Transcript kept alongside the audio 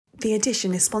The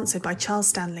Edition is sponsored by Charles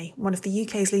Stanley, one of the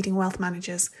UK's leading wealth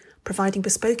managers, providing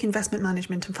bespoke investment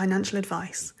management and financial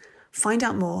advice. Find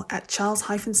out more at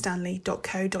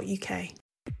charles-stanley.co.uk.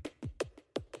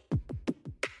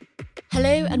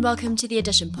 Hello and welcome to The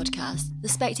Edition podcast, The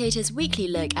Spectator's weekly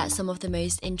look at some of the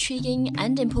most intriguing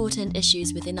and important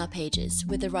issues within our pages,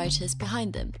 with the writers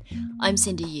behind them. I'm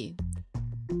Cindy Yu.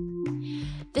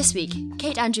 This week,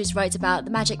 Kate Andrews writes about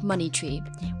the magic money tree.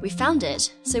 We found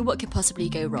it, so what could possibly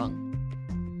go wrong?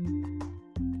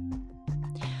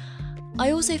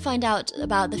 I also find out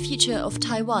about the future of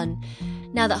Taiwan,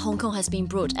 now that Hong Kong has been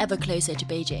brought ever closer to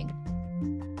Beijing.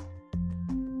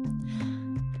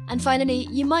 And finally,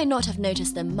 you might not have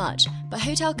noticed them much, but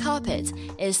Hotel Carpet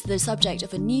is the subject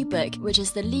of a new book, which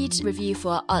is the lead review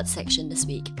for our arts section this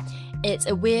week. It's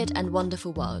a weird and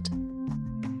wonderful world.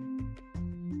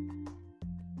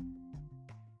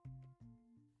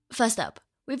 First up,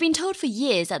 we've been told for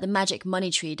years that the magic money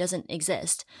tree doesn't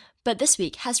exist, but this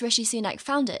week has Rishi Sunak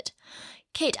found it.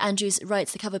 Kate Andrews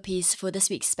writes the cover piece for this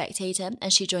week's Spectator,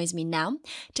 and she joins me now,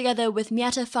 together with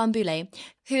Miata Fahnbulleh,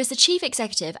 who is the Chief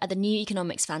Executive at the New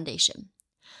Economics Foundation.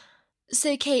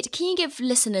 So Kate, can you give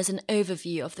listeners an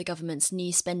overview of the government's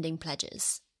new spending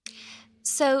pledges?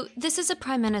 So this is a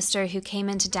Prime Minister who came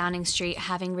into Downing Street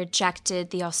having rejected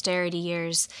the austerity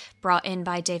years brought in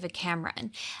by David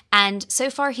Cameron. And so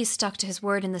far he's stuck to his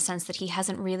word in the sense that he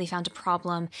hasn't really found a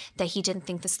problem that he didn't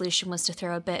think the solution was to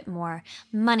throw a bit more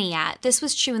money at. This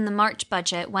was true in the March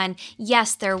budget when,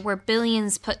 yes, there were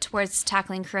billions put towards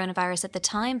tackling coronavirus at the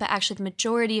time, but actually the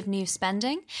majority of new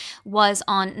spending was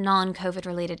on non-COVID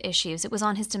related issues. It was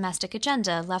on his domestic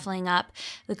agenda, levelling up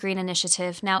the Green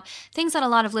Initiative. Now, things that a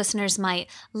lot of listeners might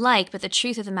like, but the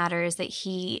truth of the matter is that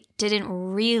he didn't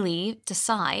really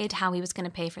decide how he was going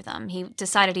to pay for them. He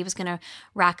decided he was going to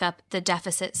rack up the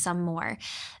deficit some more.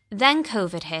 Then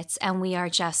COVID hits and we are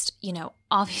just,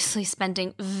 obviously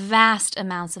spending vast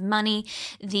amounts of money.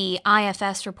 The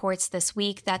IFS reports this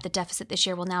week that the deficit this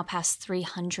year will now pass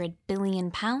 £300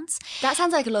 billion. That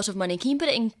sounds like a lot of money. Can you put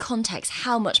it in context?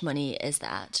 How much money is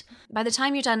that? By the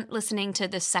time you're done listening to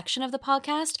this section of the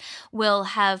podcast, we'll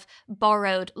have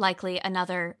borrowed likely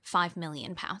another £5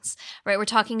 million, right? We're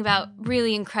talking about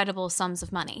really incredible sums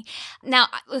of money. Now,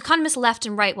 economists left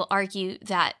and right will argue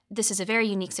that this is a very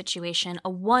unique situation. A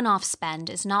one-off spend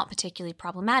is not particularly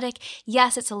problematic.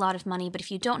 Yes, it's a lot of money, but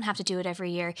if you don't have to do it every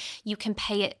year, you can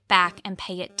pay it back and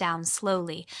pay it down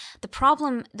slowly. The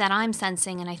problem that I'm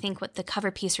sensing, and I think what the cover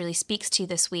piece really speaks to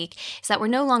this week, is that we're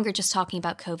no longer just talking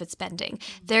about COVID spending.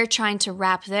 They're trying to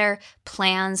wrap their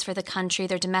plans for the country,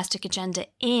 their domestic agenda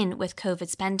in with COVID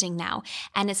spending now.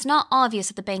 And it's not obvious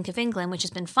that the Bank of England, which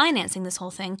has been financing this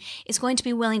whole thing, is going to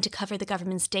be willing to cover the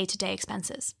government's day-to-day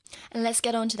expenses. And let's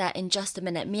get on to that in just a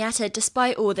minute. Miata,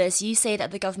 despite all this, you say that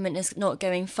the government is not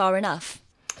going far enough.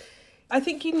 I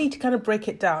think you need to kind of break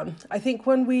it down. I think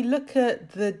when we look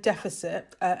at the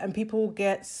deficit and people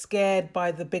get scared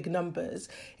by the big numbers,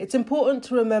 it's important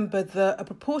to remember that a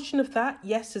proportion of that,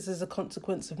 yes, is as a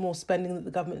consequence of more spending that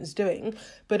the government is doing,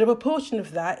 but a proportion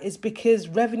of that is because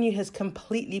revenue has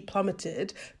completely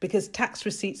plummeted, because tax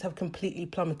receipts have completely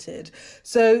plummeted.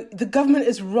 So the government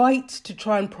is right to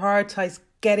try and prioritise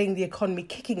getting the economy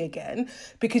kicking again,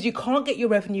 because you can't get your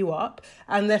revenue up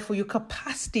and therefore your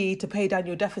capacity to pay down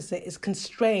your deficit is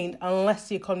constrained unless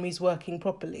the economy is working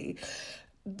properly.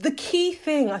 The key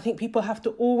thing I think people have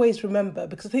to always remember,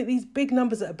 because I think these big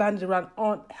numbers that are bandied around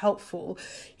aren't helpful.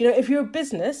 If you're a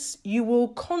business, you will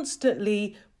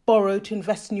constantly borrow to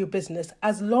invest in your business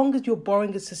as long as your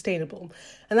borrowing is sustainable.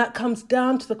 And that comes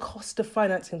down to the cost of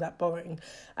financing that borrowing.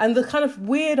 And the kind of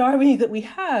weird irony that we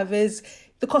have is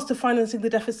the cost of financing the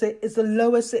deficit is the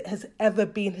lowest it has ever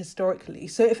been historically.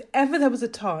 So if ever there was a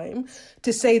time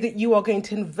to say that you are going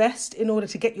to invest in order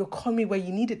to get your economy where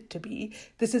you need it to be,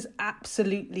 this is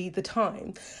absolutely the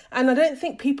time. And I don't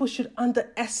think people should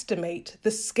underestimate the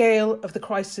scale of the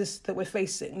crisis that we're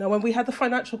facing. Now, when we had the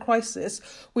financial crisis,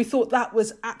 we thought that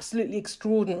was absolutely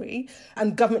extraordinary,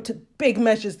 and government took big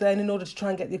measures then in order to try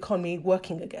and get the economy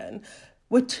working again.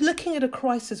 We're looking at a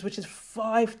crisis which is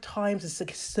 5 times as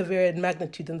severe in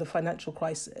magnitude than the financial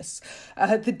crisis.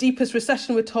 The deepest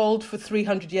recession, we're told, for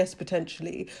 300 years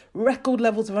potentially. Record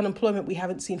levels of unemployment we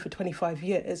haven't seen for 25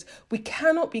 years. We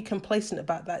cannot be complacent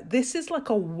about that. This is like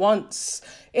a once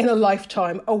in a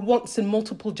lifetime, a once in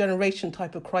multiple generation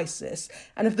type of crisis.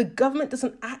 And if the government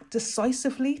doesn't act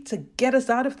decisively to get us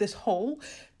out of this hole,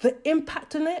 the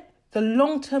impact on it the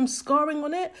long-term scarring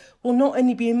on it will not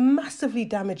only be massively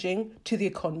damaging to the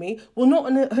economy, will not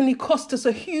only cost us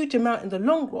a huge amount in the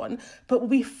long run, but will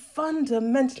be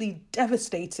fundamentally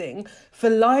devastating for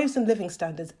lives and living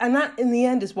standards. And that, in the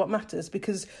end, is what matters,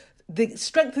 because the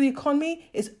strength of the economy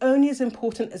is only as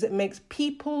important as it makes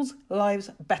people's lives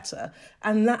better.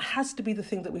 And that has to be the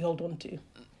thing that we hold on to.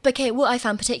 But Kate, what I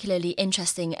found particularly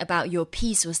interesting about your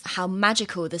piece was how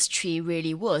magical this tree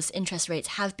really was. Interest rates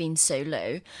have been so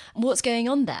low. What's going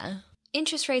on there?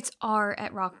 Interest rates are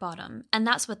at rock bottom, and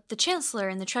that's what the Chancellor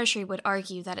and the Treasury would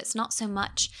argue, that it's not so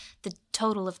much the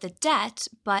total of the debt,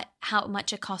 but how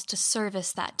much it costs to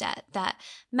service that debt that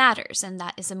matters, and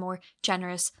that is a more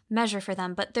generous measure for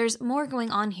them. But there's more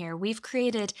going on here. We've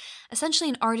created essentially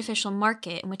an artificial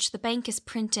market in which the bank is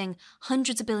printing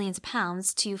hundreds of billions of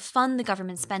pounds to fund the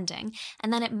government spending,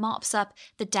 and then it mops up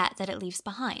the debt that it leaves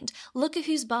behind. Look at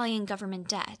who's buying government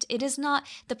debt. It is not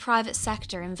the private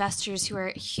sector, investors who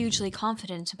are hugely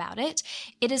confident about it.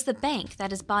 It is the bank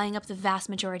that is buying up the vast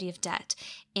majority of debt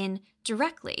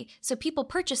indirectly. So people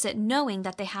purchase it knowing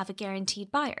that they have a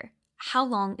guaranteed buyer. How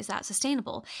long is that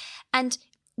sustainable? And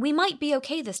we might be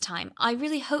okay this time. I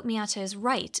really hope Miata is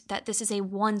right that this is a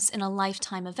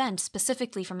once-in-a-lifetime event,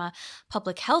 specifically from a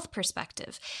public health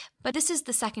perspective. But this is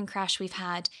the second crash we've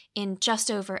had in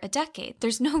just over a decade.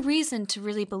 There's no reason to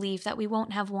really believe that we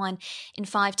won't have one in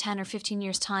 5, 10, or 15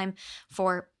 years' time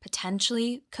for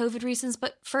potentially COVID reasons,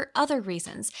 but for other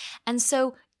reasons. And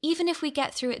so even if we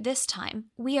get through it this time,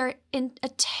 we are in a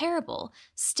terrible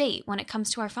state when it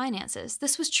comes to our finances.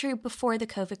 This was true before the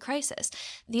COVID crisis.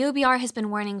 The OBR has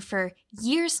been warning for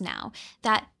years now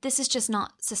that this is just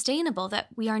not sustainable, that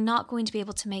we are not going to be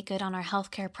able to make good on our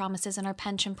healthcare promises and our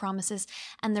pension promises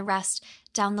and the rest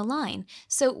down the line.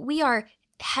 So we are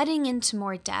heading into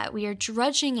more debt. We are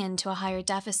drudging into a higher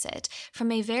deficit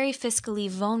from a very fiscally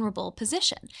vulnerable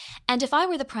position. And if I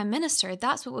were the Prime Minister,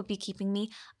 that's what would be keeping me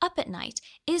up at night.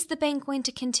 Is the bank going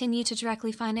to continue to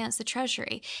directly finance the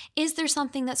Treasury? Is there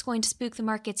something that's going to spook the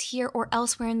markets here or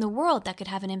elsewhere in the world that could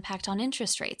have an impact on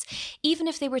interest rates? Even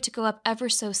if they were to go up ever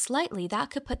so slightly, that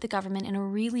could put the government in a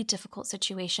really difficult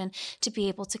situation to be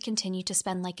able to continue to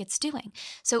spend like it's doing.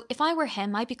 So if I were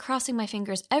him, I'd be crossing my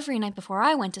fingers every night before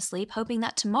I went to sleep, hoping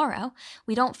that tomorrow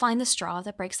we don't find the straw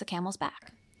that breaks the camel's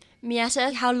back.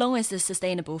 Miata, how long is this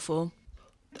sustainable for?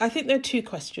 I think there are two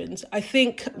questions. I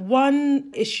think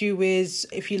one issue is,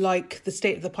 if you like, the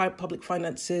state of the public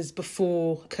finances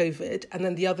before COVID, and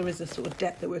then the other is the sort of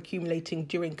debt that we're accumulating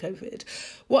during COVID.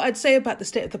 What I'd say about the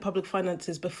state of the public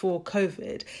finances before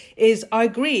COVID is, I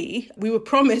agree, we were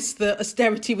promised that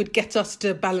austerity would get us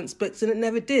to balanced books, and it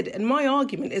never did. And my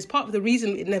argument is part of the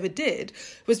reason it never did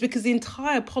was because the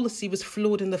entire policy was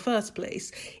flawed in the first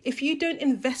place. If you don't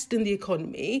invest in the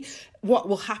economy, what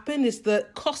will happen is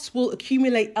that costs will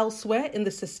accumulate elsewhere in the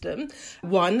system,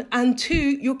 one, and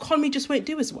two, your economy just won't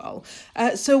do as well.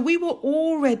 So we were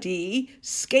already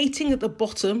skating at the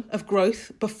bottom of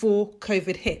growth before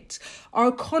COVID hit. Our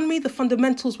economy, the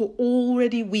fundamentals were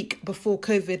already weak before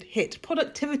COVID hit.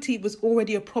 Productivity was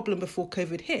already a problem before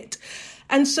COVID hit.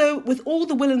 And so with all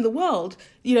the will in the world,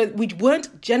 we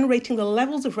weren't generating the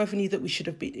levels of revenue that we should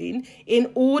have been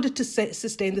in order to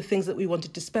sustain the things that we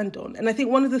wanted to spend on. And I think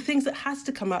one of the things that has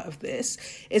to come out of this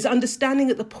is understanding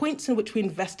at the points in which we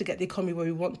invest to get the economy where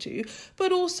we want to.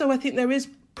 But also, I think there is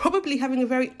probably having a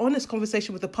very honest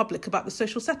conversation with the public about the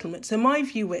social settlement. So my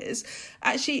view is,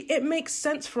 actually, it makes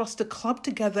sense for us to club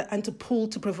together and to pool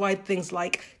to provide things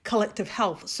like collective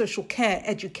health, social care,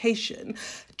 education,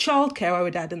 childcare, I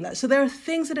would add in that. So there are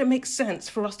things that it makes sense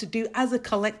for us to do as a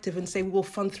collective and say we will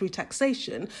fund through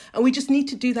taxation. And we just need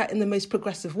to do that in the most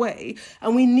progressive way.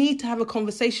 And we need to have a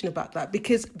conversation about that,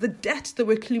 because the debt that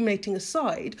we're accumulating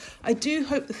aside, I do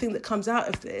hope the thing that comes out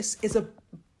of this is a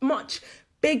much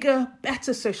bigger,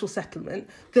 better social settlement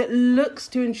that looks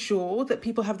to ensure that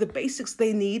people have the basics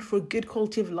they need for a good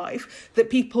quality of life, that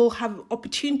people have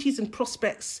opportunities and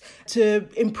prospects to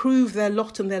improve their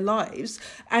lot and their lives.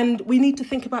 And we need to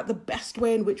think about the best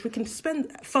way in which we can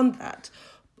fund that.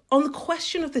 On the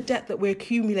question of the debt that we're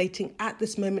accumulating at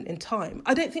this moment in time,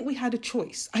 I don't think we had a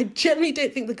choice. I generally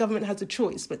don't think the government has a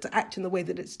choice but to act in the way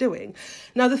that it's doing.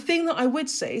 Now, the thing that I would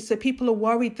say, so people are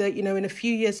worried that, in a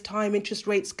few years' time, interest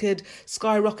rates could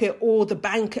skyrocket, or the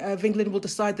Bank of England will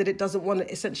decide that it doesn't want to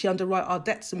essentially underwrite our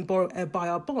debts and buy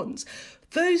our bonds.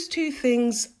 Those two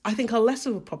things, I think, are less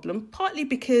of a problem, partly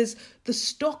because the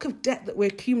stock of debt that we're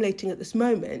accumulating at this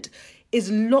moment is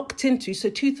locked into, so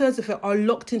 2/3 of it are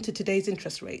locked into today's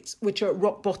interest rates, which are at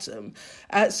rock bottom.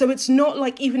 So it's not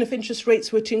like even if interest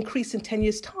rates were to increase in 10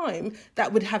 years' time,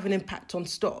 that would have an impact on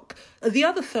stock. The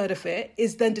other third of it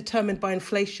is then determined by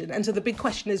inflation. And so the big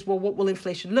question is, well, what will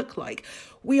inflation look like?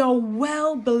 We are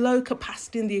well below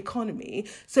capacity in the economy,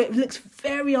 so it looks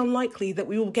very unlikely that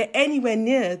we will get anywhere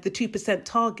near the 2%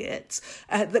 target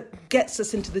that gets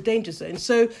us into the danger zone.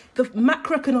 So the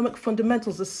macroeconomic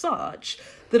fundamentals are such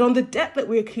that on the debt that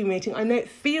we're accumulating, I know it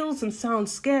feels and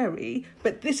sounds scary,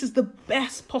 but this is the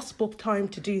best possible time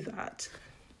to do that.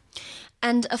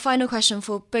 And a final question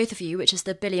for both of you, which is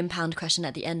the £1 billion question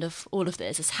at the end of all of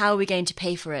this, is how are we going to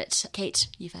pay for it? Kate,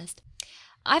 you first.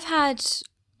 I've had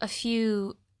a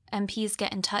few MPs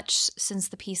get in touch since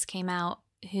the piece came out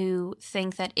who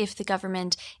think that if the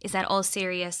government is at all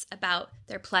serious about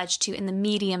their pledge to, in the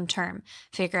medium term,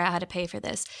 figure out how to pay for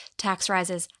this, tax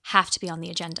rises have to be on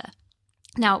the agenda.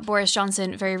 Now, Boris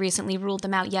Johnson very recently ruled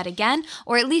them out yet again,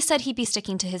 or at least said he'd be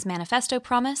sticking to his manifesto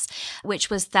promise, which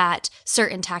was that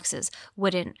certain taxes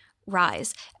wouldn't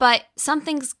rise. But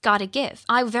something's got to give.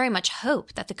 I very much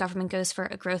hope that the government goes for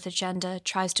a growth agenda,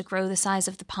 tries to grow the size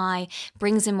of the pie,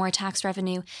 brings in more tax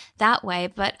revenue that way,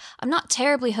 but I'm not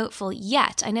terribly hopeful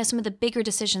yet. I know some of the bigger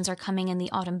decisions are coming in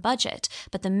the autumn budget,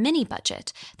 but the mini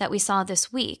budget that we saw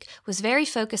this week was very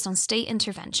focused on state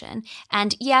intervention.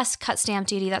 And yes, cut stamp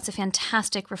duty, that's a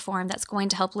fantastic reform that's going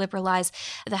to help liberalize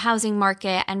the housing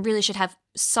market and really should have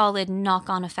solid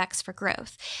knock-on effects for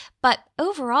growth. But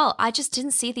overall, I just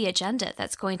didn't see the agenda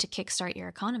that's going to kickstart your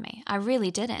economy. I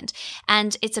really didn't.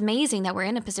 And it's amazing that we're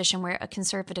in a position where a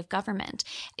conservative government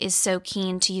is so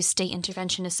keen to use state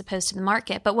intervention as opposed to the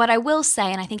market. But what I will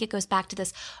say, and I think it goes back to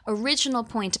this original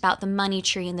point about the money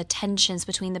tree and the tensions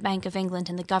between the Bank of England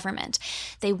and the government,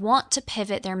 they want to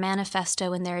pivot their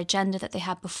manifesto and their agenda that they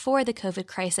had before the COVID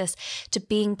crisis to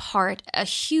being a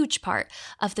huge part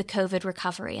of the COVID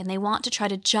recovery. And they want to try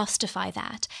to justify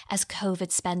that as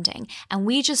COVID spending. And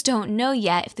we just don't know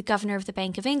yet if the governor of the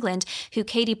Bank of England, who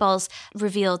Katie Balls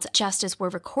revealed just as we're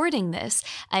recording this,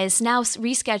 is now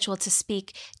rescheduled to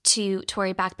speak to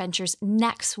Tory backbenchers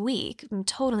next week.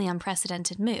 Totally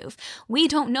unprecedented move. We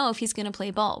don't know if he's going to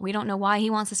play ball. We don't know why he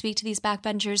wants to speak to these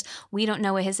backbenchers. We don't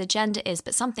know what his agenda is,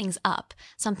 but something's up.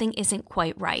 Something isn't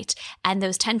quite right. And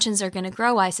those tensions are going to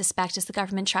grow, I suspect, as the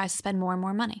government tries to spend more and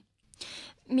more money.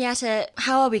 Miatta,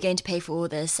 how are we going to pay for all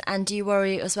this? And do you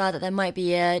worry as well that there might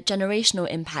be a generational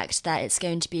impact, that it's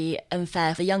going to be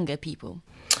unfair for younger people?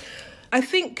 I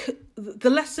think the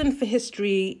lesson for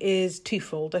history is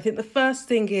twofold. I think the first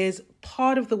thing is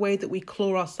part of the way that we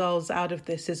claw ourselves out of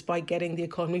this is by getting the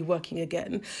economy working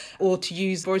again, or to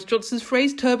use Boris Johnson's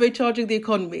phrase, turbocharging the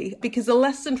economy. Because the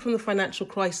lesson from the financial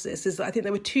crisis is that I think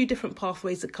there were two different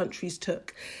pathways that countries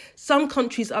took. Some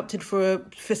countries opted for a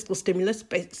fiscal stimulus,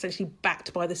 essentially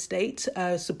backed by the state,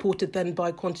 supported then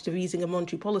by quantitative easing and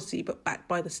monetary policy, but backed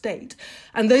by the state.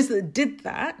 And those that did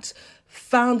that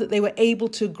found that they were able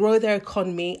to grow their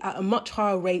economy at a much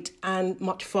higher rate and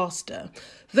much faster.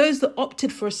 Those that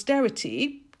opted for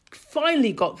austerity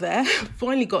finally got there,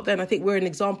 and I think we're an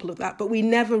example of that, but we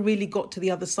never really got to the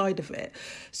other side of it.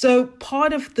 So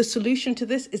part of the solution to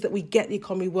this is that we get the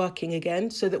economy working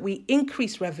again, so that we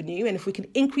increase revenue, and if we can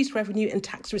increase revenue and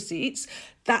tax receipts,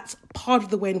 that's part of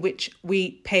the way in which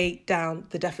we pay down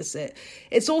the deficit.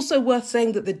 It's also worth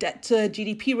saying that the debt to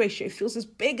GDP ratio feels as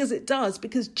big as it does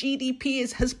because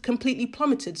GDP has completely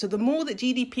plummeted. So the more that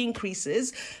GDP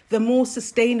increases, the more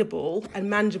sustainable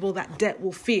and manageable that debt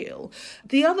will feel.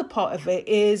 The other part of it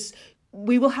is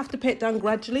we will have to pay it down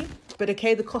gradually, but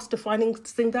okay, the cost of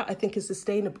financing that I think is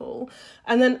sustainable.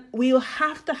 And then we'll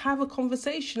have to have a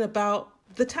conversation about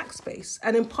the tax base.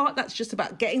 And in part, that's just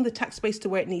about getting the tax base to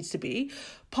where it needs to be.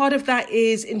 Part of that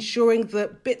is ensuring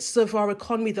that bits of our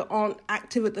economy that aren't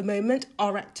active at the moment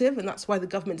are active. And that's why the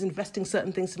government's investing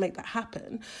certain things to make that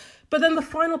happen. But then the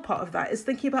final part of that is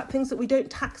thinking about things that we don't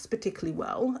tax particularly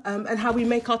well, and how we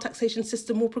make our taxation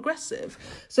system more progressive.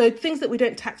 So things that we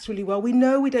don't tax really well, we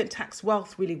know we don't tax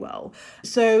wealth really well.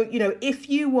 So, if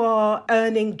you are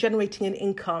generating an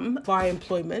income via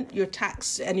employment, your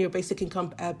tax and your basic income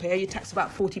payer, you tax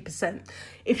about 40%.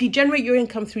 If you generate your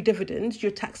income through dividends,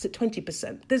 you're taxed at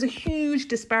 20%. There's a huge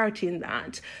disparity in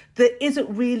that isn't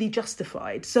really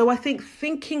justified. So I think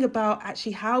thinking about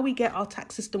actually how we get our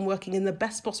tax system working in the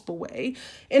best possible way,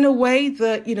 in a way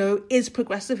that, is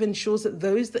progressive, ensures that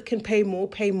those that can pay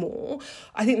more.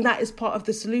 I think that is part of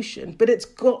the solution. But it's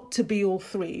got to be all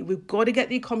three. We've got to get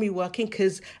the economy working,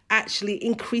 because actually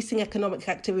increasing economic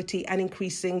activity and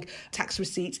increasing tax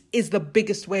receipts is the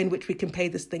biggest way in which we can pay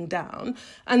this thing down.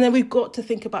 And then we've got to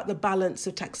think about the balance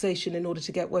of taxation in order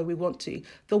to get where we want to.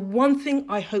 The one thing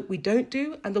I hope we don't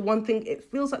do, and the one thing it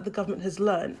feels like the government has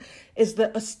learned, is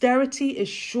that austerity is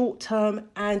short-term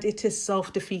and it is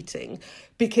self-defeating.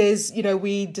 Because,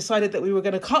 we decided that we were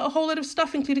going to cut a whole lot of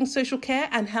stuff, including social care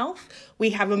and health. We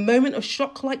have a moment of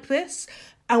shock like this,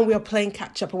 and we are playing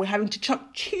catch up, and we're having to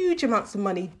chuck huge amounts of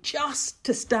money just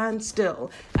to stand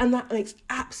still. And that makes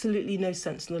absolutely no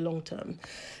sense in the long term.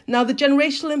 Now, the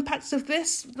generational impacts of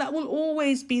this, that will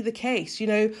always be the case,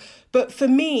 But for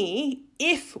me,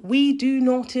 if we do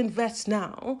not invest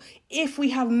now, if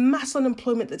we have mass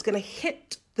unemployment that's going to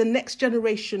hit the next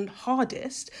generation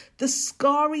hardest, the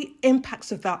scary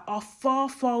impacts of that are far,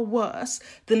 far worse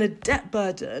than a debt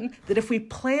burden that, if we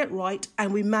play it right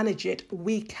and we manage it,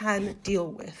 we can deal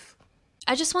with.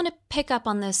 I just want to pick up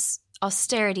on this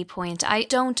austerity point. I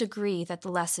don't agree that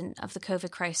the lesson of the COVID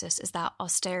crisis is that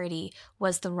austerity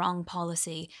was the wrong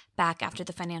policy back after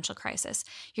the financial crisis.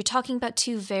 You're talking about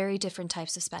two very different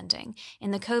types of spending. In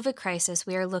the COVID crisis,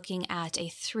 we are looking at a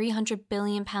 £300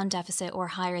 billion deficit or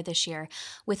higher this year,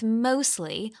 with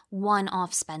mostly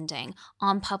one-off spending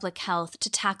on public health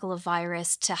to tackle a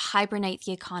virus, to hibernate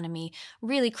the economy,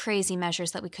 really crazy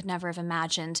measures that we could never have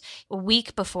imagined a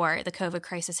week before the COVID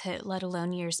crisis hit, let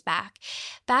alone years back.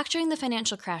 Back during the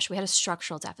financial crash, we had a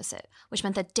structural deficit, which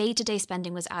meant that day-to-day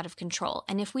spending was out of control.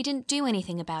 And if we didn't do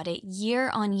anything about it, year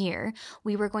on year,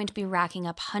 we were going to be racking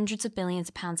up hundreds of billions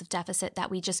of pounds of deficit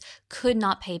that we just could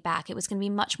not pay back. It was going to be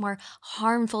much more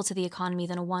harmful to the economy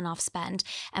than a one-off spend.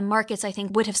 And markets, I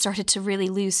think, would have started to really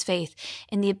lose faith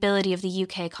in the ability of the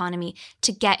UK economy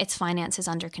to get its finances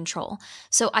under control.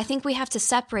 So I think we have to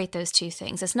separate those two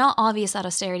things. It's not obvious that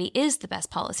austerity is the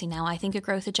best policy now. I think a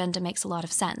growth agenda makes a lot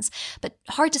of sense. But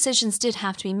hard decisions did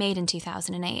have to be made in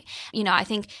 2008. I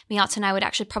think Miata and I would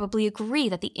actually probably agree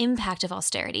that the impact of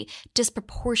austerity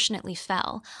disproportionately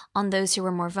fell on those who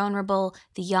were more vulnerable,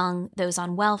 the young, those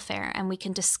on welfare, and we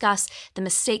can discuss the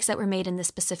mistakes that were made in this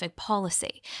specific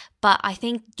policy. But I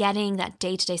think getting that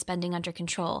day-to-day spending under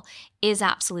control is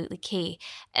absolutely key.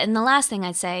 And the last thing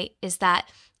I'd say is that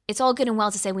it's all good and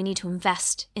well to say we need to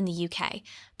invest in the UK,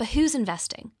 but who's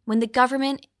investing? When the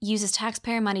government uses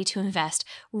taxpayer money to invest,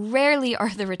 rarely are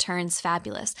the returns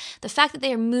fabulous. The fact that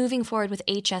they are moving forward with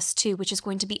HS2, which is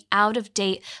going to be out of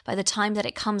date by the time that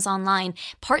it comes online,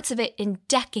 parts of it in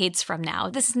decades from now,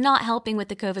 this is not helping with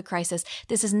the COVID crisis.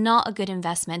 This is not a good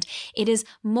investment. It is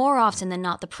more often than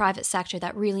not the private sector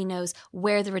that really knows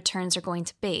where the returns are going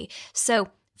to be. So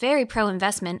very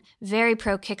pro-investment, very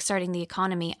pro-kickstarting the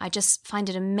economy. I just find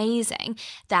it amazing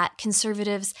that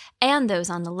conservatives and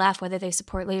those on the left, whether they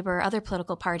support Labour or other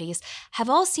political parties, have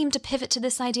all seemed to pivot to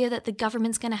this idea that the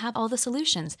government's going to have all the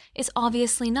solutions. It's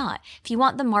obviously not. If you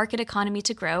want the market economy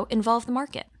to grow, involve the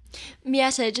market.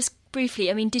 Miata, just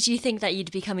briefly, did you think that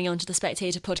you'd be coming onto the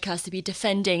Spectator podcast to be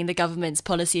defending the government's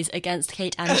policies against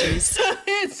Kate Andrews?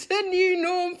 It's a new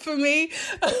norm for me.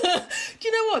 Do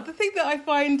you know what? The thing that I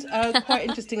find quite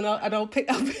interesting, and I'll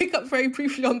pick up very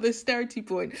briefly on the austerity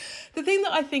point. The thing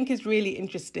that I think is really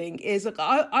interesting is, look,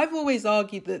 I've always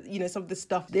argued that, some of this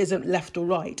stuff isn't left or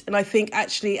right. And I think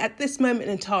actually at this moment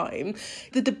in time,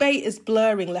 the debate is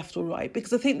blurring left or right,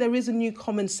 because I think there is a new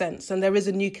common sense and there is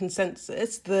a new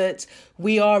consensus that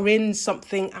we are in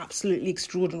something absolutely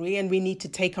extraordinary and we need to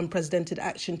take unprecedented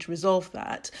action to resolve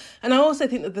that. And I also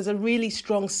think that there's a really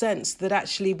strong sense that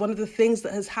actually one of the things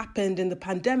that has happened in the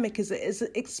pandemic is it has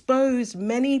exposed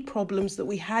many problems that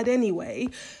we had anyway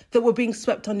that were being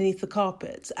swept underneath the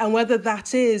carpet. And whether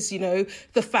that is,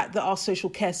 the fact that our social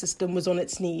care system was on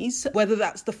its knees, whether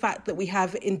that's the fact that we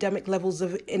have endemic levels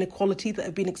of inequality that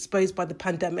have been exposed by the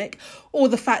pandemic, or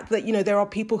the fact that, there are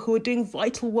people who are doing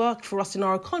vital work for us in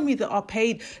our economy that are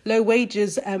paid low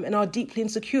wages and are deeply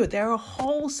insecure. There are a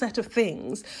whole set of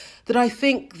things that I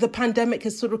think the pandemic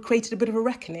has sort of created a bit of a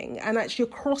reckoning. And actually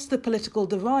across the political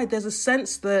divide, there's a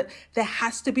sense that there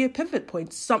has to be a pivot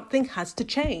point. Something has to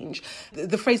change.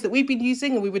 The phrase that we've been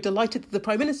using, and we were delighted that the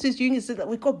Prime Minister's using, is that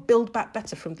we've got to build back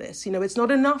better from this. It's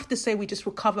not enough to say we just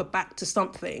recover back to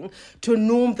something, to a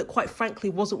norm that quite frankly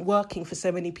wasn't working for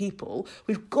so many people.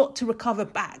 We've got to recover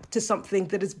back to something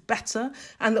that is better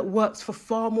and that works for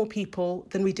far more people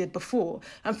than we did before.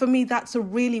 And for me, that's a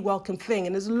really welcome thing.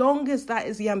 And as long as that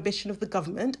is the ambition of the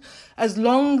government, as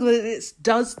long as it's Brexit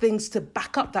does things to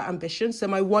back up that ambition. So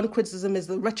my one criticism is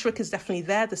the rhetoric is definitely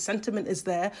there, the sentiment is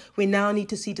there. We now need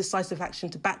to see decisive action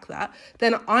to back that.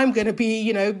 Then I'm going to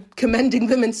be, commending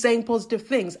them and saying positive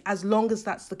things as long as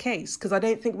that's the case, because I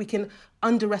don't think we can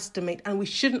underestimate, and we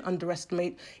shouldn't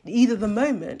underestimate, either the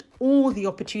moment or the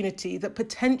opportunity that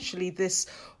potentially this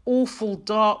awful,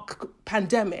 dark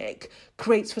pandemic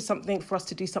creates for us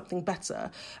to do something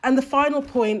better. And the final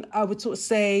point I would sort of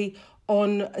say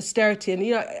on austerity, and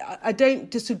I don't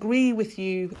disagree with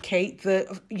you, Kate, that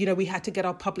we had to get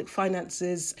our public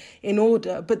finances in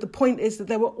order, but the point is that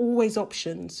there were always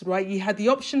options, right? You had the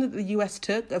option that the US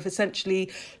took of essentially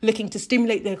looking to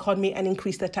stimulate the economy and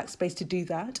increase their tax base to do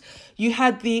that. You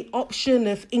had the option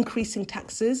of increasing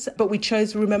taxes, but we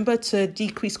chose, remember, to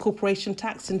decrease corporation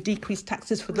tax and decrease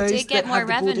taxes for those that had the broader shoulder. We did get more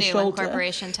revenue when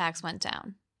corporation tax went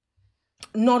down.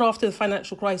 Not after the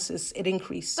financial crisis, it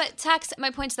increased. But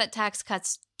my point is that tax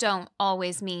cuts don't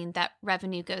always mean that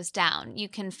revenue goes down. You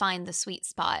can find the sweet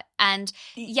spot. And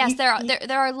yes, there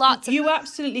are lots of... You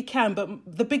absolutely can, but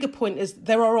the bigger point is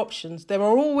there are options. There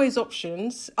are always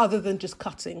options other than just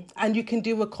cutting. And you can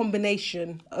do a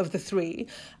combination of the three.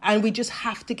 And we just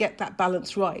have to get that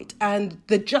balance right. And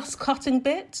the just cutting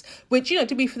bit, which,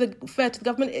 to be fair to the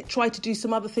government, it tried to do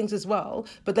some other things as well.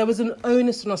 But there was an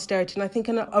onus on austerity, and I think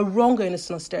a wrong onus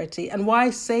on austerity. And why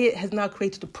I say it has now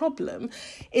created a problem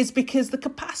is because the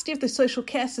capacity of the social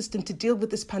care system to deal with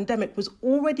this pandemic was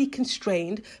already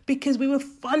constrained because we were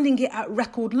funding it at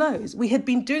record lows. We had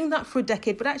been doing that for a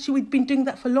decade, but actually we'd been doing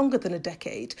that for longer than a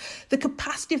decade. The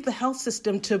capacity of the health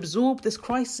system to absorb this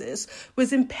crisis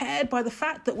was impaired by the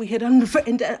fact that we had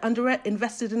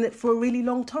underinvested in it for a really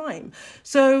long time.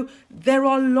 So there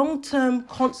are long-term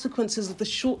consequences of the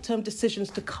short-term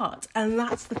decisions to cut, and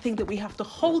that's the thing that we have to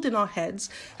hold in our heads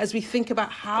as we think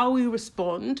about how we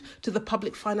respond to the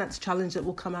public finance challenge that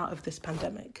will come out of this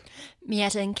pandemic.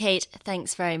 Miette and Kate,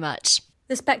 thanks very much.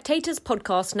 The Spectator's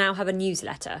podcast now have a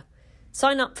newsletter.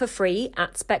 Sign up for free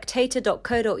at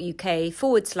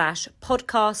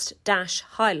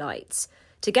spectator.co.uk/podcast-highlights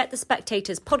to get the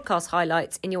Spectator's podcast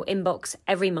highlights in your inbox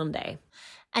every Monday.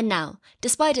 And now,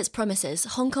 despite its promises,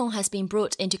 Hong Kong has been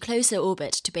brought into closer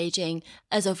orbit to Beijing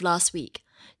as of last week.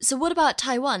 So what about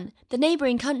Taiwan, the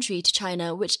neighbouring country to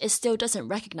China, which it still doesn't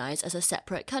recognise as a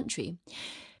separate country?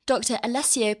 Dr.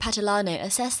 Alessio Patalano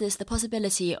assesses the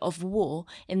possibility of war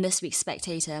in this week's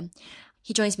Spectator.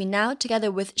 He joins me now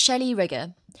together with Shelley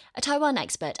Rigger, a Taiwan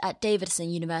expert at Davidson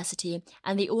University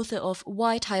and the author of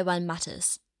Why Taiwan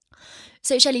Matters.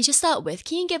 So Shelley, to start with,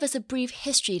 can you give us a brief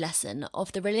history lesson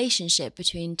of the relationship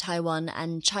between Taiwan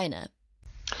and China?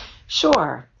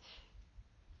 Sure.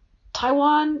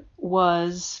 Taiwan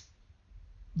was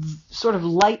sort of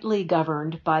lightly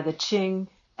governed by the Qing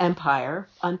Empire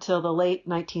until the late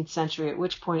 19th century, at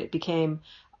which point it became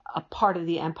a part of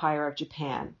the Empire of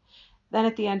Japan. Then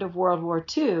at the end of World War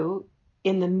II,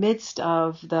 in the midst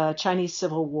of the Chinese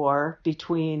Civil War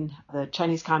between the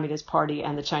Chinese Communist Party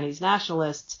and the Chinese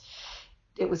nationalists,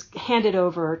 it was handed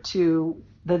over to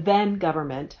the then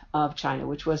government of China,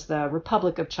 which was the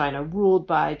Republic of China, ruled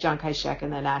by Chiang Kai-shek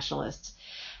and the nationalists.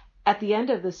 At the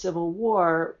end of the Civil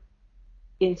War,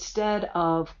 instead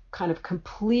of kind of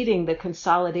completing the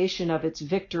consolidation of its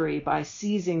victory by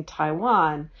seizing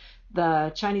Taiwan,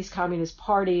 the Chinese Communist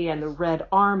Party and the Red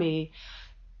Army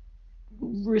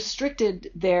restricted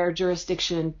their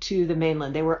jurisdiction to the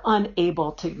mainland. They were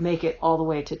unable to make it all the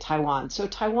way to Taiwan. So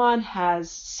Taiwan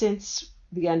has, since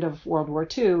the end of World War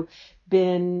II,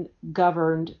 been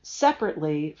governed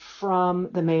separately from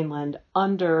the mainland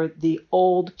under the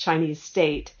old Chinese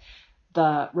state,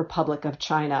 the Republic of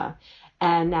China.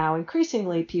 And now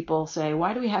increasingly people say,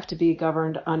 why do we have to be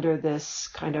governed under this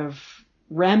kind of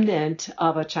remnant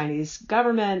of a Chinese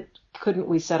government? Couldn't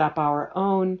we set up our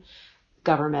own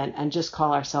government and just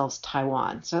call ourselves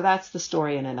Taiwan? So that's the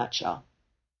story in a nutshell.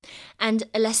 And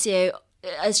Alessio,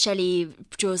 as Shelley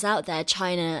draws out there,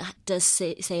 China does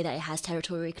say that it has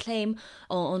territorial claim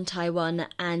on Taiwan,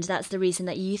 and that's the reason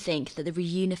that you think that the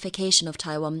reunification of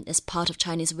Taiwan is part of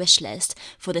China's wish list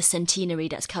for the centenary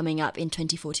that's coming up in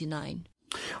 2049.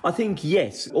 I think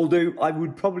yes, although I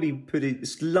would probably put it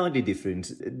slightly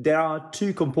different. There are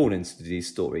two components to this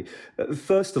story.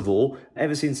 First of all,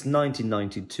 ever since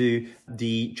 1992,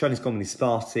 the Chinese Communist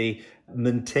Party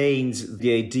maintains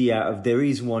the idea of there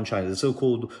is one China, the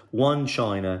so-called one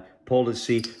China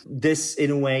policy. This,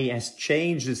 in a way, has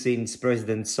changed since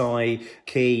President Tsai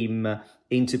came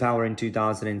into power in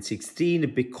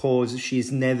 2016 because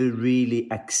she's never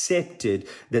really accepted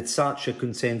that such a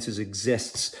consensus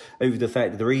exists over the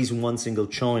fact that there is one single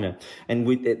China. And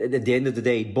at the end of the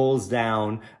day, it boils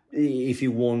down, if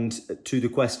you want, to the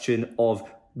question of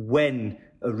when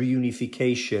a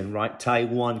reunification, right,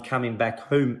 Taiwan coming back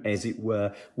home, as it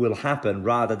were, will happen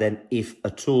rather than if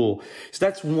at all. So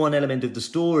that's one element of the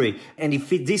story. And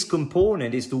this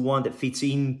component is the one that fits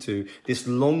into this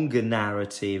longer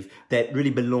narrative that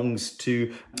really belongs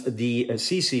to the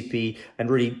CCP and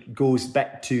really goes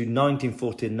back to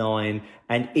 1949.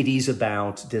 And it is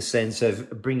about the sense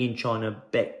of bringing China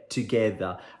back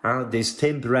together. This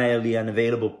temporarily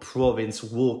unavailable province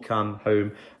will come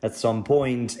home at some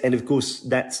point. And of course,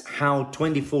 that's how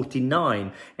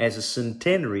 2049 as a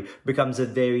centenary becomes a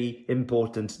very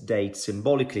important date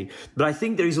symbolically. But I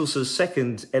think there is also a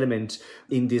second element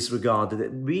in this regard that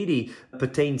really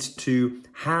pertains to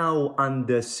how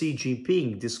under Xi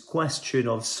Jinping, this question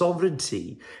of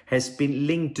sovereignty has been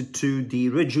linked to the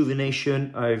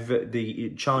rejuvenation of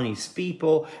the Chinese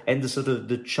people and the sort of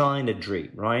the China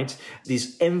dream, right?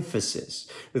 This emphasis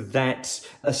that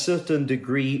a certain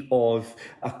degree of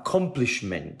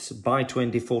accomplishment by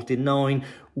 2049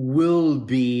 will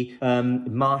be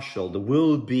marshaled,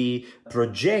 will be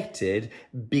projected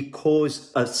because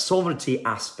a sovereignty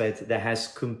aspect that has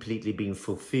completely been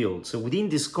fulfilled. So within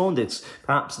this context,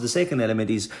 perhaps the second element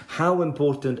is how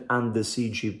important under Xi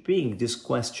Jinping this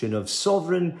question of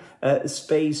sovereign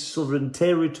space, sovereign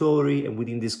territory, and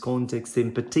within this context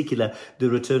in particular, the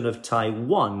return of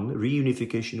Taiwan,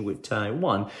 reunification with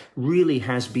Taiwan, really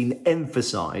has been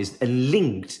emphasized and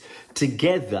linked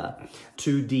together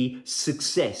to the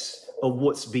success of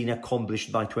what's been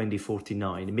accomplished by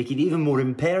 2049, and make it even more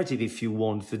imperative, if you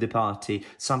want, for the party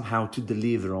somehow to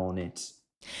deliver on it.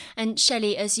 And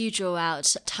Shelley, as you draw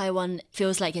out, Taiwan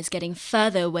feels like it's getting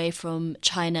further away from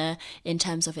China in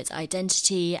terms of its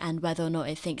identity and whether or not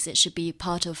it thinks it should be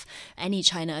part of any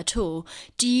China at all.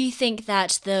 Do you think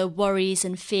that the worries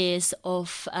and fears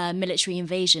of military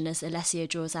invasion, as Alessio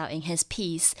draws out in his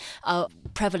piece, are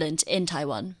prevalent in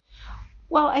Taiwan?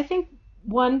 Well, I think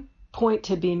one point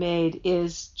to be made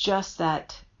is just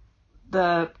that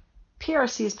the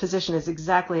PRC's position is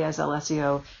exactly as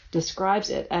Alessio describes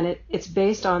it, and it's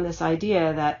based on this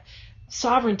idea that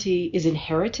sovereignty is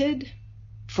inherited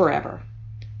forever.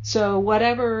 So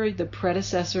whatever the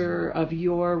predecessor of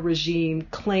your regime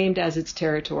claimed as its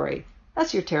territory,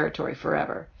 that's your territory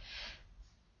forever.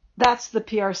 That's the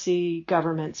PRC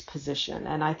government's position,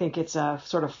 and I think it's a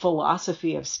sort of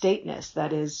philosophy of stateness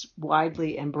that is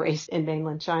widely embraced in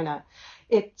mainland China.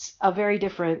 It's a very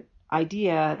different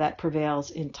idea that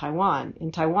prevails in Taiwan.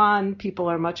 In Taiwan, people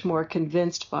are much more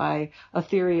convinced by a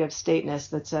theory of stateness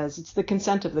that says it's the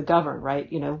consent of the governed,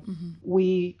 right?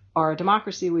 We are a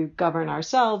democracy, we govern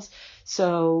ourselves,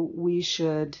 so we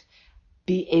should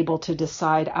be able to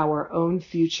decide our own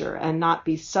future and not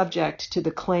be subject to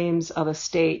the claims of a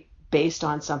state based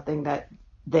on something that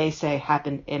they say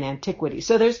happened in antiquity.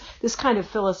 So there's this kind of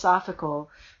philosophical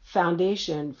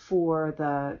foundation for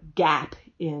the gap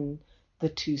in the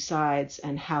two sides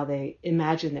and how they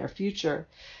imagine their future.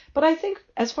 But I think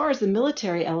as far as the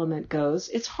military element goes,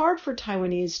 it's hard for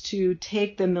Taiwanese to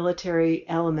take the military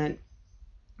element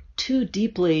too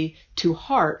deeply to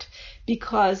heart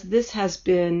because this has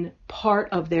been part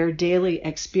of their daily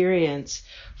experience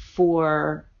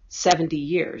for 70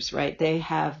 years, right? They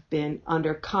have been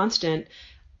under constant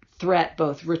threat,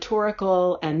 both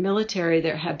rhetorical and military.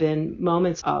 There have been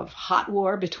moments of hot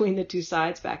war between the two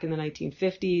sides back in the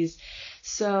 1950s.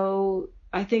 So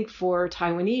I think for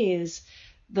Taiwanese,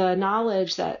 the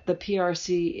knowledge that the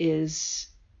PRC is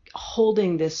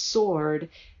holding this sword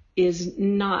is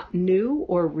not new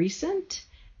or recent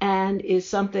and is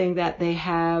something that they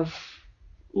have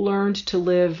learned to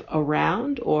live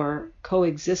around or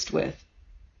coexist with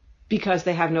because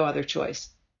they have no other choice.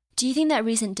 Do you think that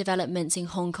recent developments in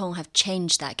Hong Kong have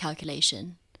changed that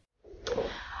calculation?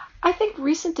 I think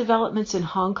recent developments in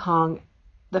Hong Kong,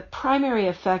 the primary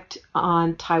effect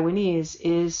on Taiwanese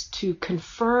is to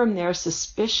confirm their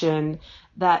suspicion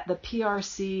that the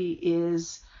PRC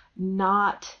is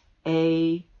not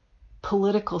a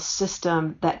political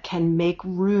system that can make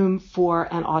room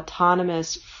for an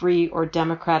autonomous, free, or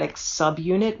democratic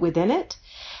subunit within it.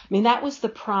 I mean, that was the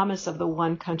promise of the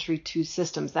one country, two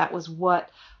systems. That was what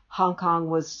Hong Kong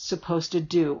was supposed to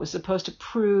do. It was supposed to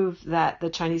prove that the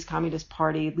Chinese Communist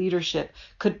Party leadership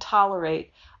could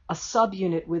tolerate a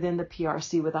subunit within the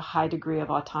PRC with a high degree of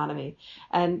autonomy.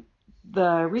 And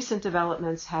the recent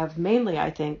developments have mainly, I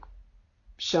think,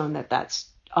 shown that that's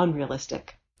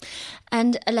unrealistic.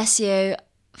 And Alessio,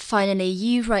 Finally,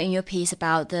 you write in your piece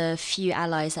about the few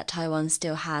allies that Taiwan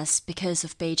still has because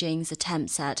of Beijing's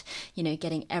attempts at,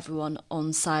 getting everyone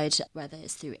on side, whether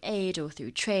it's through aid or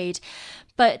through trade.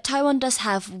 But Taiwan does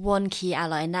have one key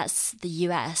ally, and that's the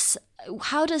US.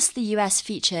 How does the US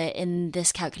feature in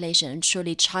this calculation?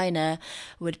 Surely China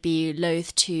would be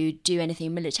loath to do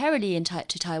anything militarily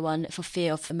to Taiwan for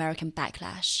fear of American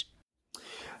backlash.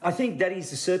 I think that is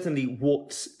certainly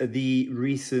what the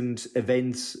recent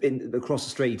events across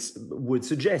the Straits would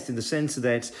suggest, in the sense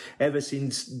that ever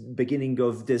since beginning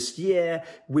of this year,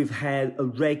 we've had a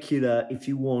regular, if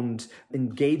you want,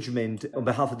 engagement on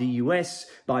behalf of the US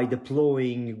by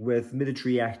deploying with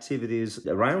military activities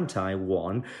around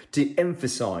Taiwan to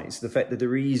emphasize the fact that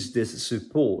there is this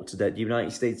support, that the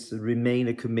United States remain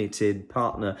a committed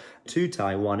partner to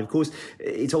Taiwan. Of course,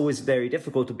 it's always very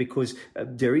difficult because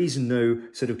there is no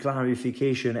sort of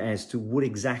clarification as to what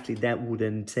exactly that would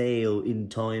entail in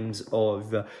times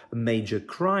of a major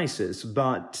crisis.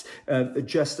 But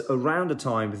just around the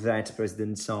time that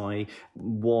President Tsai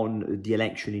won the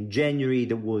election in January,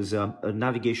 there was a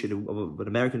navigation of an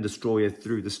American destroyer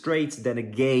through the Straits. Then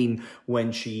again,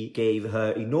 when she gave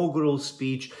her inaugural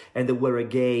speech, and there were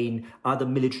again other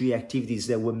military activities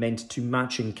that were meant to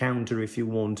match and counter, if you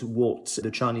want, what the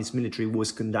Chinese military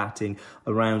was conducting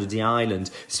around the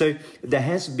island. So there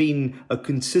has been a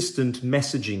consistent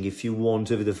messaging, if you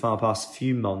want, over the past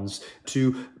few months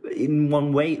to, in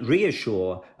one way,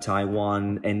 reassure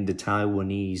Taiwan and the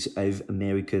Taiwanese of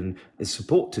American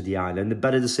support to the island,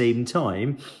 but at the same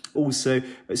time also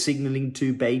signaling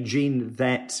to Beijing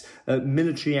that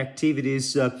military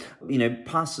activities,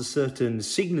 past a certain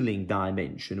signaling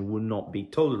dimension will not be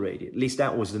tolerated. At least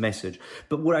that was the message.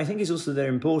 But what I think is also very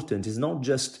important is not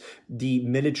just the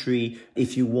military,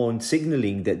 if you want,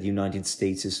 signaling that the United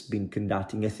States has been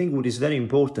conducting. I think what is very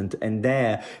important, and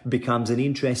there becomes an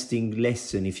interesting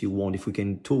lesson, if you want, if we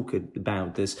can talk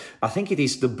about this, I think it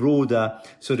is the broader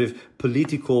sort of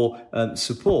political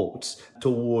support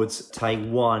towards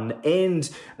Taiwan, and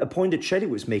a point that Shelley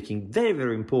was making, very,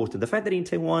 very important. The fact that in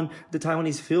Taiwan, the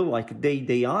Taiwanese feel like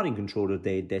they are in control of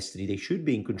their destiny. They should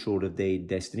be in control of their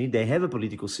destiny. They have a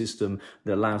political system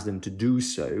that allows them to do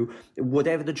so,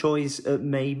 whatever the choice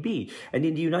may be. And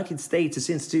in the United States,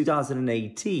 since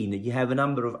 2018, you have a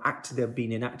number of acts that have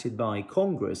been enacted by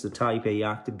Congress, the Taipei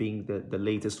Act being the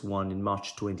latest one in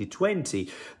March 2020,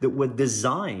 that were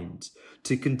designed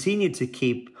to continue to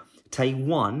keep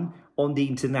Taiwan on the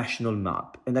international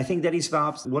map. And I think that is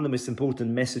perhaps one of the most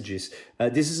important messages.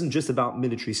 This isn't just about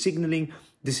military signaling.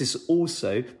 This is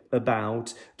also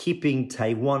about keeping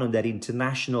Taiwan on that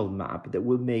international map that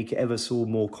will make ever so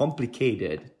more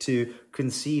complicated to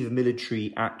conceive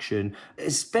military action,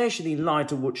 especially in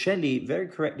light of what Shelley very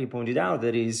correctly pointed out,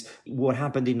 that is what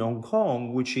happened in Hong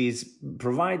Kong, which is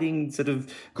providing sort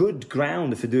of good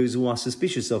ground for those who are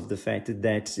suspicious of the fact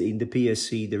that in the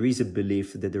PRC there is a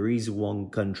belief that there is one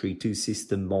country, two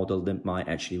system model that might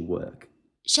actually work.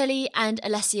 Shelley and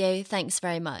Alessio, thanks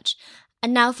very much.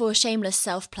 And now for a shameless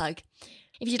self-plug.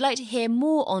 If you'd like to hear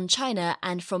more on China,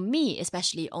 and from me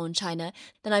especially on China,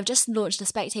 then I've just launched The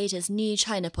Spectator's new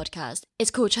China podcast.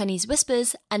 It's called Chinese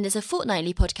Whispers, and it's a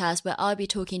fortnightly podcast where I'll be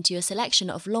talking to a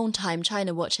selection of long-time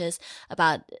China watchers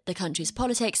about the country's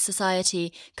politics,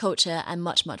 society, culture, and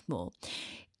much, much more.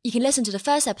 You can listen to the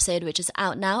first episode, which is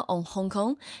out now on Hong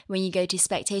Kong, when you go to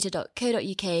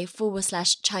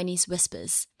spectator.co.uk/Chinese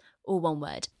Whispers, all one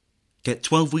word. Get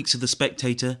 12 weeks of The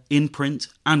Spectator in print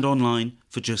and online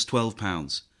for just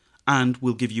 £12. And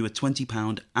we'll give you a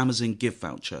 £20 Amazon gift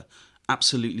voucher,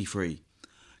 absolutely free.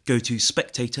 Go to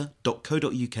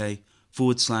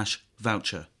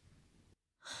spectator.co.uk/voucher.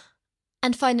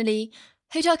 And finally,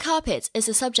 Hotel Carpets is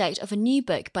the subject of a new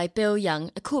book by Bill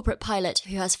Young, a corporate pilot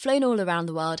who has flown all around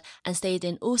the world and stayed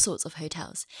in all sorts of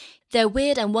hotels. They're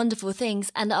weird and wonderful things,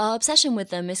 and our obsession with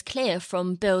them is clear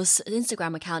from Bill's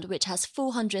Instagram account, which has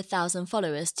 400,000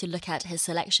 followers, to look at his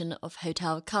selection of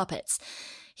hotel carpets.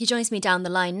 He joins me down the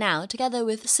line now, together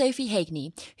with Sophie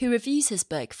Hagney, who reviews his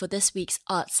book for this week's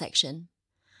Arts section.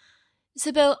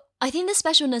 So Bill, I think the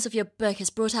specialness of your book is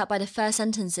brought out by the first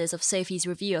sentences of Sophie's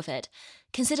review of it.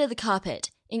 Consider the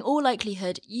carpet. In all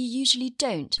likelihood, you usually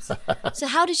don't. So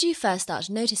how did you first start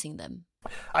noticing them?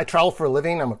 I travel for a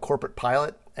living. I'm a corporate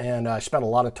pilot, and I spent a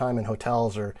lot of time in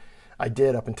hotels, or I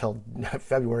did up until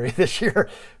February this year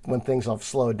when things have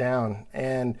slowed down.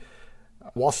 And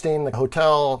while staying in the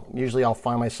hotel, usually I'll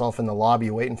find myself in the lobby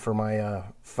waiting for my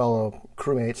fellow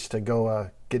crewmates to go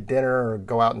get dinner or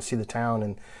go out and see the town.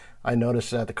 And I noticed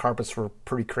that the carpets were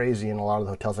pretty crazy in a lot of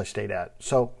the hotels I stayed at.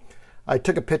 So I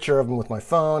took a picture of them with my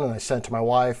phone and I sent it to my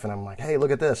wife, and I'm like, hey,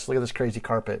 look at this crazy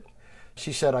carpet.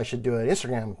 She said I should do an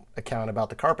Instagram account about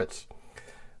the carpets,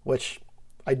 which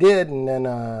I did. And then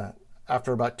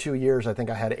after about 2 years, I think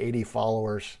I had 80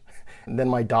 followers. And then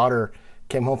my daughter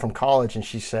came home from college and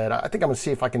she said, I think I'm going to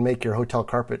see if I can make your hotel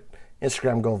carpet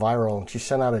Instagram go viral. And she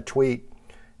sent out a tweet,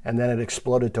 and then it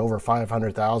exploded to over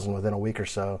 500,000 within a week or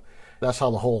so. That's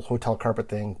how the whole hotel carpet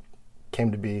thing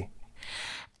came to be.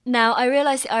 Now, I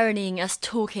realise the irony in us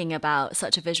talking about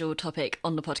such a visual topic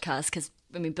on the podcast, because,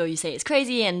 I mean, Bill, you say it's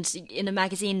crazy, and in a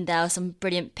magazine there are some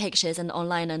brilliant pictures, and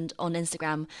online and on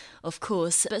Instagram, of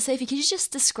course. But Sophie, could you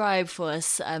just describe for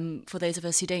us, for those of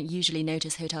us who don't usually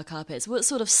notice hotel carpets, what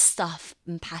sort of stuff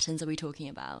and patterns are we talking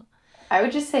about? I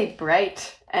would just say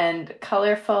bright and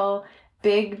colorful,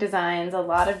 big designs, a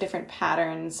lot of different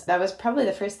patterns. That was probably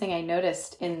the first thing I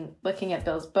noticed in looking at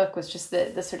Bill's book, was just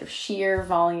the sort of sheer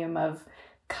volume of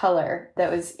color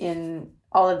that was in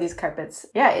all of these carpets.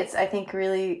 Yeah, it's, I think,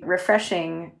 really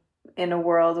refreshing in a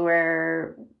world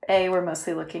where, we're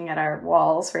mostly looking at our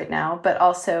walls right now, but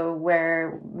also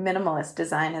where minimalist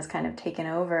design has kind of taken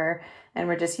over, and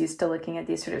we're just used to looking at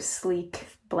these sort of sleek,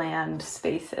 bland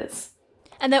spaces.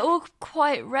 And they're all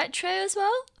quite retro as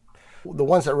well? The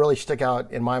ones that really stick out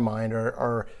in my mind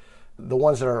are the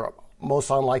ones that are most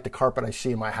unlike the carpet I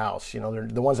see in my house. You know, they're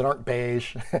the ones that aren't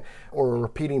beige or a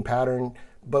repeating pattern,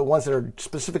 but ones that are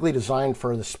specifically designed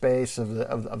for the space of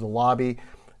the lobby,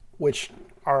 which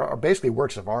are basically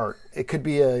works of art. It could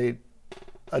be a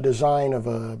design of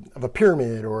a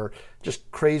pyramid, or just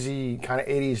crazy kind of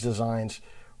 80s designs,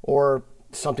 or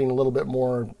something a little bit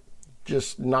more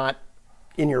just not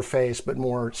in your face, but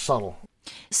more subtle.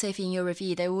 Sophie, in your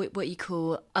review, they're what you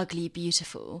call ugly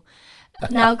beautiful.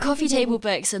 Now, coffee table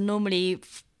books are normally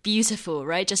beautiful,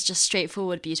 right? Just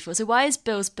straightforward beautiful. So why is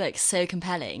Bill's book so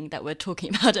compelling that we're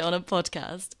talking about it on a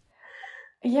podcast?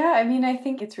 Yeah, I mean, I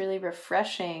think it's really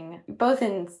refreshing, both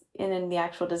in the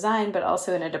actual design, but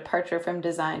also in a departure from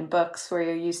design books where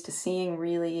you're used to seeing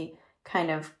really kind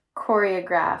of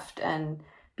choreographed and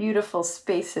beautiful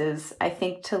spaces. I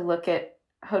think to look at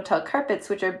hotel carpets,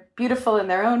 which are beautiful in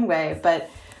their own way, but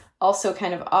also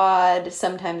kind of odd,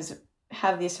 sometimes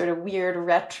have these sort of weird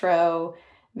retro,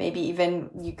 maybe even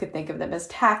you could think of them as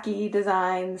tacky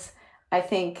designs, I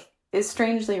think is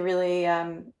strangely really,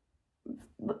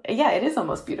 it is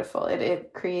almost beautiful.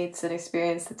 It creates an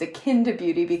experience that's akin to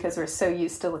beauty because we're so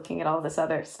used to looking at all this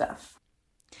other stuff.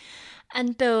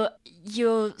 And Bill,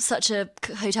 you're such a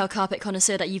hotel carpet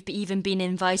connoisseur that you've even been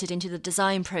invited into the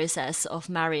design process of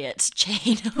Marriott's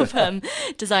chain of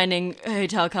designing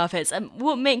hotel carpets.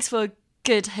 What makes for a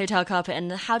good hotel carpet, and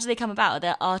how do they come about? Are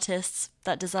there artists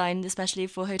that design especially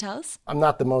for hotels? I'm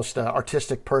not the most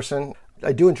artistic person.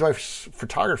 I do enjoy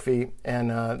photography,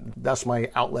 and that's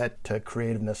my outlet to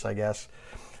creativeness, I guess.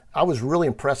 I was really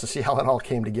impressed to see how it all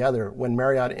came together when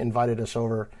Marriott invited us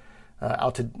over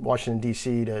out to Washington,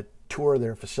 D.C. to tour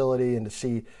their facility and to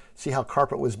see how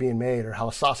carpet was being made, or how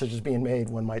sausage is being made,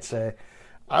 one might say.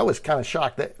 I was kind of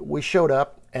shocked that we showed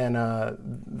up and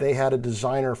they had a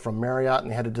designer from Marriott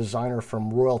and they had a designer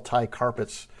from Royal Thai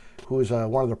Carpets, who is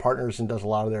one of their partners and does a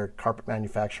lot of their carpet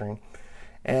manufacturing.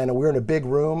 And we were in a big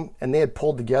room, and they had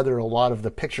pulled together a lot of the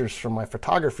pictures from my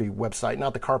photography website,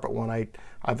 not the carpet one. I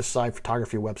have a side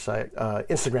photography website,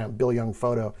 Instagram, Bill Young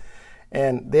Photo.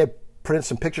 And they had printed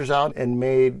some pictures out and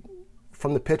made,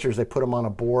 from the pictures, they put them on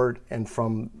a board, and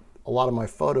from a lot of my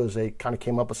photos, they kind of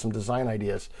came up with some design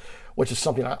ideas, which is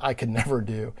something I could never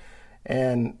do.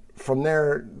 And from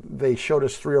there, they showed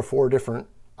us 3 or 4 different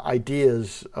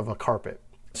ideas of a carpet.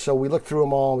 So we looked through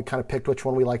them all, and we kind of picked which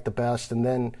one we liked the best, and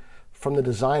then from the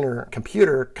designer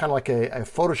computer, kind of like a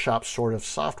Photoshop sort of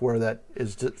software that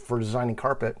is for designing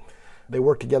carpet, they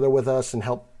worked together with us and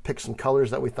helped pick some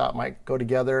colors that we thought might go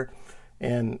together.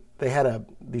 And they had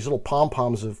these little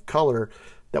pom-poms of color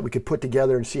that we could put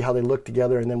together and see how they looked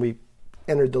together. And then we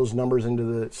entered those numbers into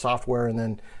the software. And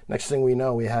then next thing we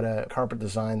know, we had a carpet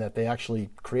design that they actually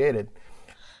created.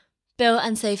 Bill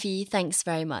and Sophie, thanks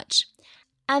very much.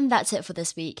 And that's it for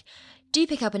this week. Do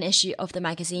pick up an issue of the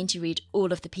magazine to read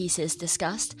all of the pieces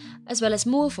discussed, as well as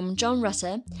more from John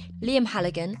Rutter, Liam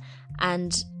Halligan,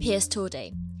 and Piers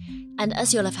Torday. And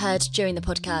as you'll have heard during the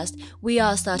podcast, we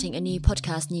are starting a new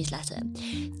podcast newsletter.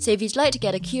 So if you'd like to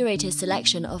get a curated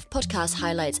selection of podcast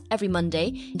highlights every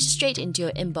Monday straight into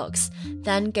your inbox,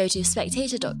 then go to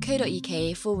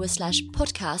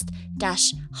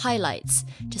spectator.co.uk/podcast-highlights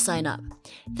to sign up.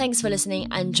 Thanks for listening,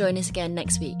 and join us again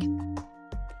next week.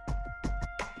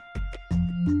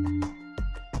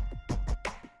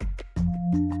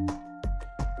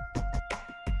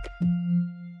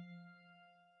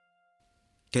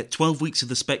 Get 12 weeks of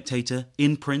The Spectator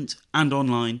in print and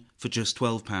online for just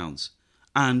 £12.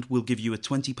 and we'll give you a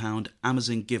 £20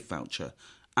 Amazon gift voucher,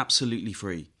 absolutely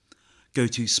free. Go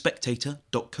to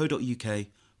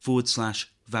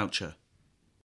spectator.co.uk/voucher.